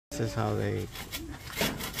is how they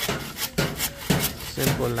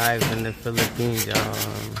simple life in the Philippines, y'all.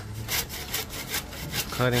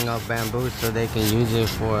 Cutting up bamboo so they can use it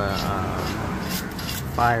for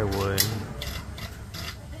firewood.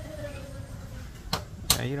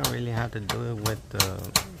 Now, you don't really have to do it with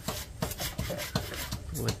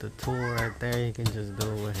the tool right there. You can just do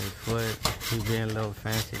it with his foot. He's being a little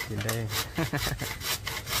fancy today.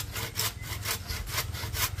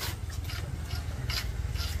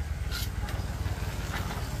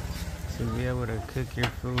 To be able to cook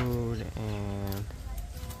your food and,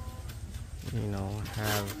 you know,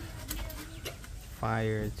 have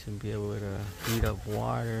fire to be able to heat up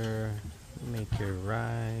water, make your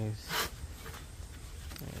rice,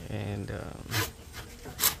 and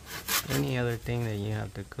any other thing that you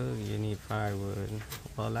have to cook, you need firewood.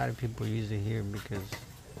 Well, a lot of people use it here because,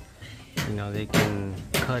 you know, they can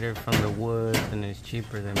cut it from the woods and it's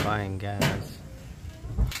cheaper than buying gas.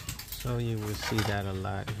 So you will see that a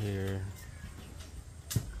lot here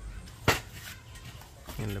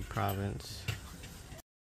in the province.